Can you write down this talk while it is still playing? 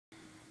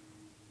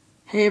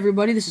Hey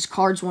everybody, this is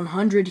Cards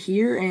 100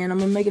 here, and I'm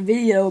going to make a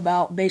video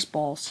about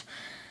baseballs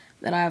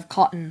that I have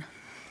caught in.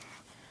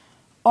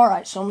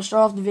 Alright, so I'm going to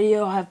start off the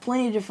video. I have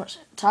plenty of different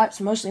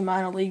types, mostly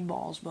minor league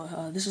balls,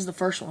 but this is the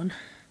first one.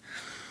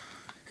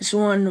 This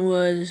one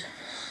was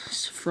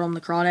from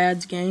the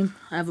Crawdads game.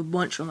 I have a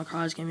bunch from the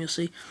Crawdads game, you'll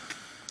see.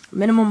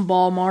 Minimum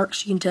ball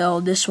marks, you can tell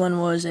this one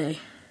was it's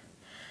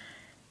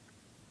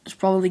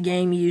probably the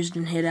game used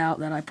and hit out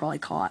that I probably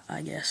caught,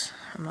 I guess.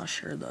 I'm not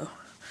sure though.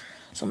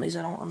 Some of these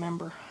I don't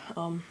remember.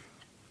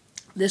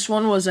 This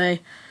one was a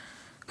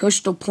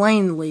Coastal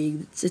Plain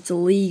League. It's a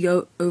league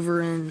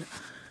over in.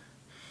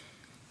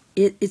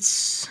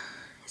 It's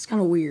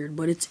kind of weird,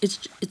 but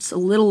it's a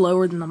little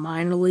lower than the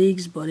minor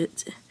leagues, but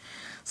it's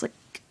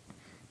like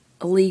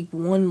a league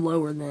one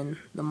lower than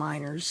the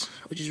minors,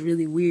 which is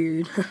really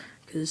weird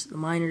because the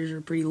minors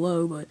are pretty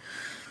low. But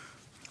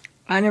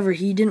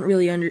he didn't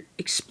really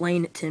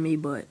explain it to me,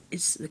 but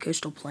it's the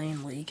Coastal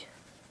Plain League.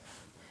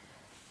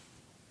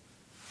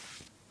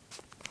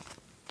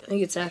 I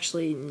think it's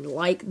actually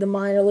like the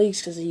minor leagues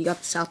because you got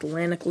the South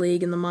Atlantic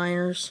League and the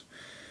minors.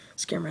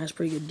 This camera has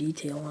pretty good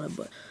detail on it,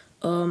 but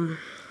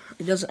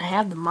it doesn't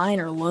have the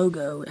minor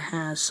logo. It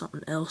has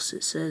something else.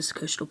 It says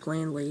Coastal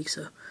Plain League,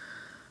 so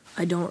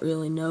I don't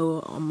really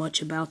know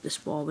much about this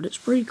ball, but it's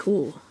pretty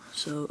cool.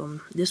 So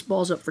this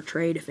ball's up for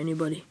trade if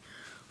anybody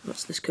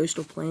wants this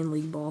Coastal Plain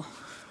League ball.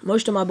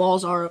 Most of my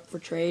balls are up for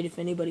trade if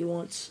anybody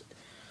wants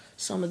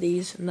some of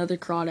these. Another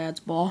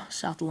Crawdads ball,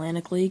 South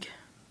Atlantic League.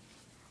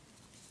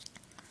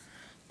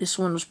 This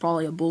one was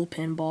probably a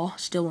bullpen ball.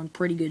 Still in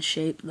pretty good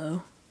shape,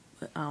 though.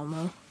 But I don't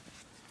know.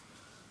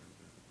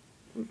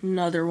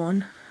 Another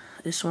one.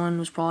 This one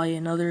was probably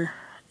another.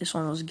 This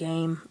one was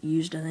game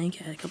used, I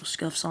think. It had a couple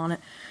scuffs on it.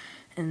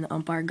 And the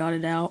umpire got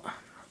it out.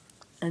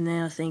 And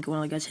then I think one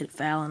of the guys hit it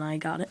foul, and I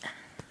got it.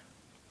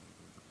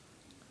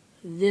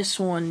 This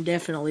one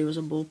definitely was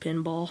a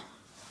bullpen ball.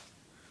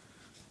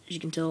 As you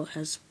can tell, it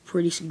has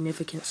pretty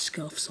significant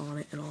scuffs on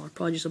it and all.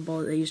 Probably just a ball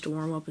that they used to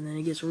warm up, and then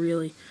it gets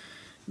really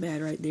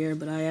bad right there,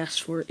 but I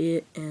asked for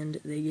it and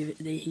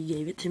he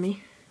gave it to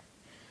me.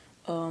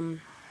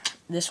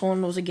 This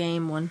one was a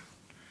game one.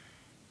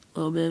 A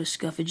little bit of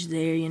scuffage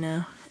there, you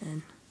know,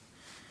 and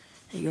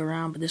you go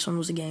around, but this one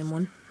was a game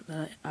one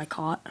that I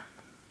caught.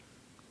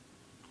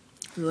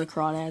 The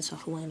Crawdads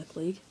South Atlantic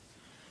League.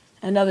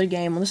 Another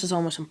game one. This is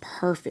almost in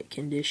perfect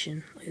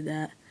condition. Look at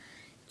that.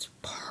 It's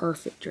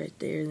perfect right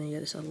there. And then you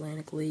got the South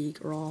Atlantic League,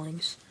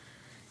 Rawlings.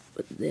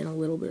 But then a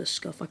little bit of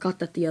scuff. I caught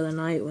that the other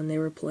night when they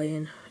were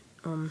playing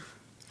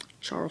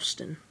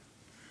Charleston.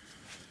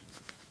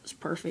 It's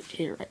perfect.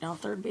 Hit it right down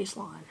third base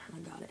line. I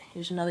got it.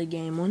 Here's another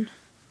game one.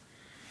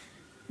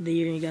 There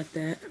you got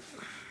that.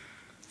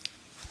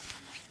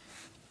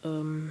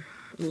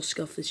 Little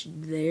scuff this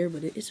there,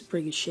 but it's a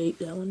pretty good shape,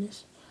 that one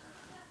is.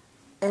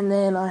 And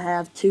then I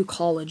have two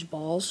college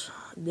balls.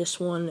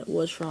 This one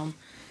was from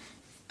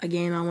a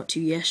game I went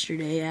to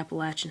yesterday,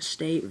 Appalachian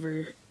State.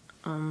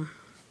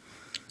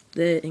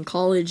 In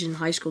college and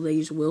high school they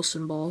use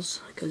Wilson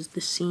balls because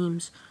the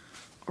seams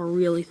are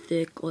really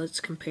thick. Let's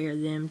compare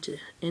them to,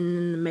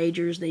 in the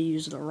majors they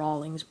use the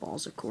Rawlings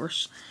balls, of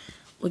course.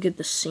 Look at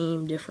the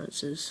seam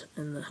differences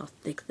and how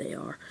thick they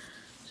are.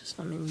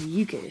 I mean,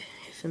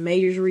 if the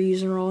majors were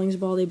using Rawlings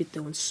ball, they'd be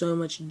throwing so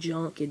much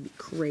junk, it'd be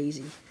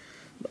crazy.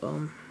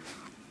 But,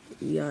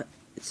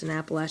 it's an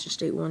Appalachian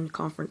State one.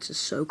 Conference is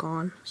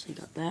SoCon, so you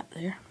got that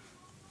there.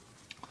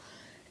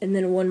 And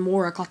then one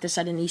more, I caught this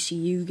at an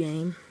ECU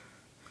game.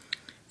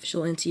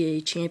 Official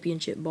NCAA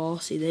championship ball.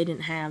 See, they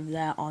didn't have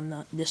that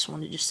on this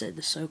one. It just said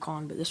the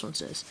SoCon, but this one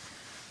says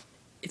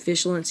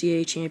official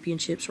NCAA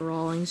championships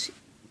Rawlings,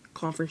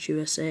 Conference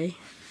USA. And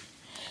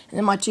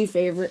then my two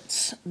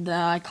favorites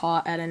that I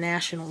caught at a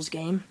Nationals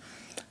game.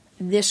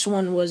 This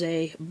one was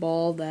a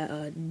ball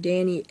that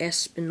Danny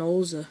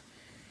Espinoza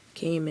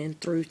came and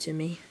threw to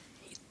me.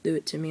 He threw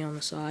it to me on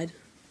the side,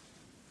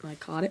 and I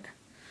caught it.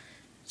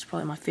 It's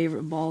probably my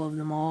favorite ball of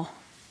them all.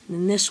 And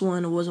then this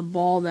one was a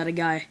ball that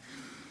a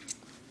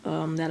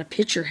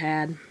pitcher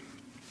had.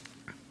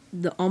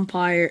 The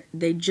umpire,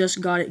 they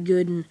just got it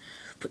good and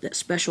put that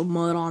special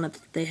mud on it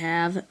that they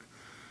have,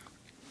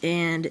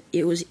 and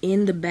it was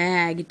in the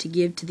bag to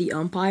give to the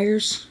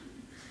umpires,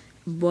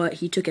 but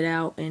he took it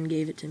out and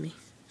gave it to me.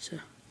 So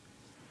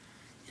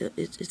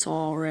it's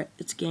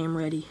it's game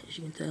ready, as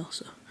you can tell.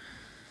 So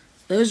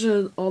those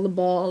are all the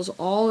balls.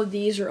 All of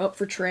these are up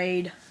for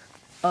trade.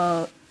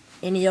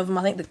 Any of them.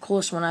 I think the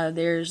coolest one out of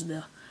there is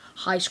the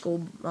high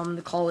school,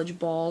 the college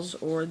balls,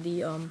 or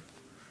the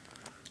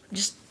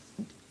just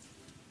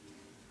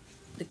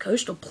the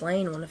Coastal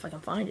Plain one, if I can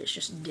find it. It's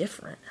just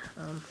different.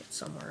 It's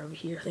somewhere over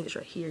here. I think it's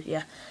right here.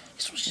 Yeah,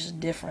 this one's just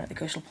different. The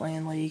Coastal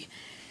Plain League,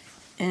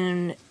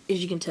 and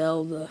as you can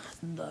tell, the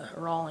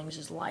Rawlings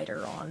is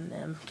lighter on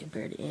them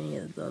compared to any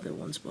of the other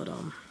ones. But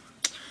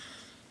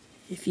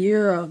if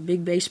you're a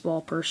big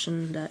baseball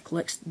person that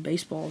collects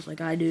baseballs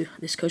like I do,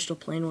 this Coastal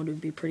Plain one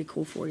would be pretty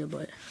cool for you,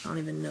 but I don't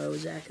even know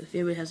exactly. If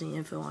anybody has any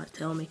info on it,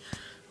 tell me.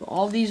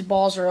 All these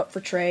balls are up for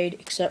trade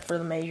except for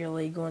the Major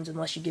League ones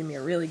unless you give me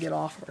a really good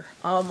offer.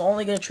 I'm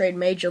only going to trade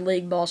Major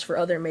League balls for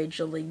other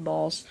Major League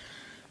balls,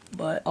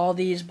 but all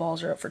these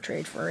balls are up for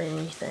trade for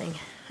anything.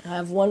 I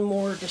have one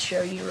more to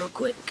show you real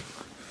quick.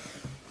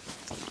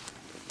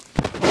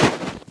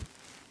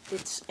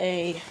 It's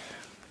a,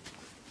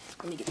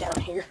 let me get down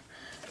here,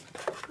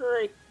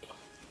 right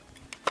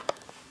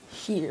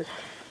here.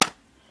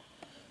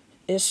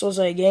 This was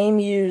a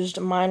game-used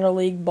minor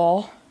league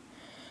ball.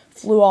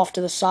 Flew off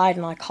to the side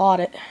and I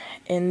caught it,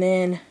 and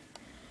then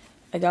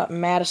I got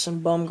Madison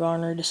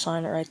Bumgarner to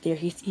sign it right there.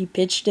 He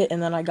pitched it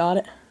and then I got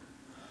it.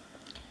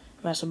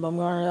 Madison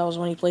Bumgarner, that was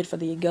when he played for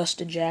the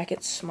Augusta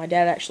Jackets. My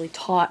dad actually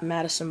taught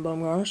Madison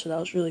Bumgarner, so that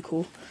was really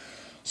cool.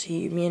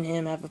 See, me and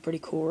him have a pretty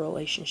cool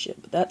relationship.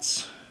 But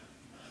that's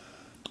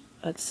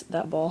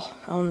that ball.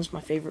 That one's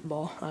my favorite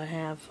ball I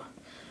have.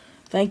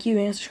 Thank you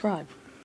and subscribe.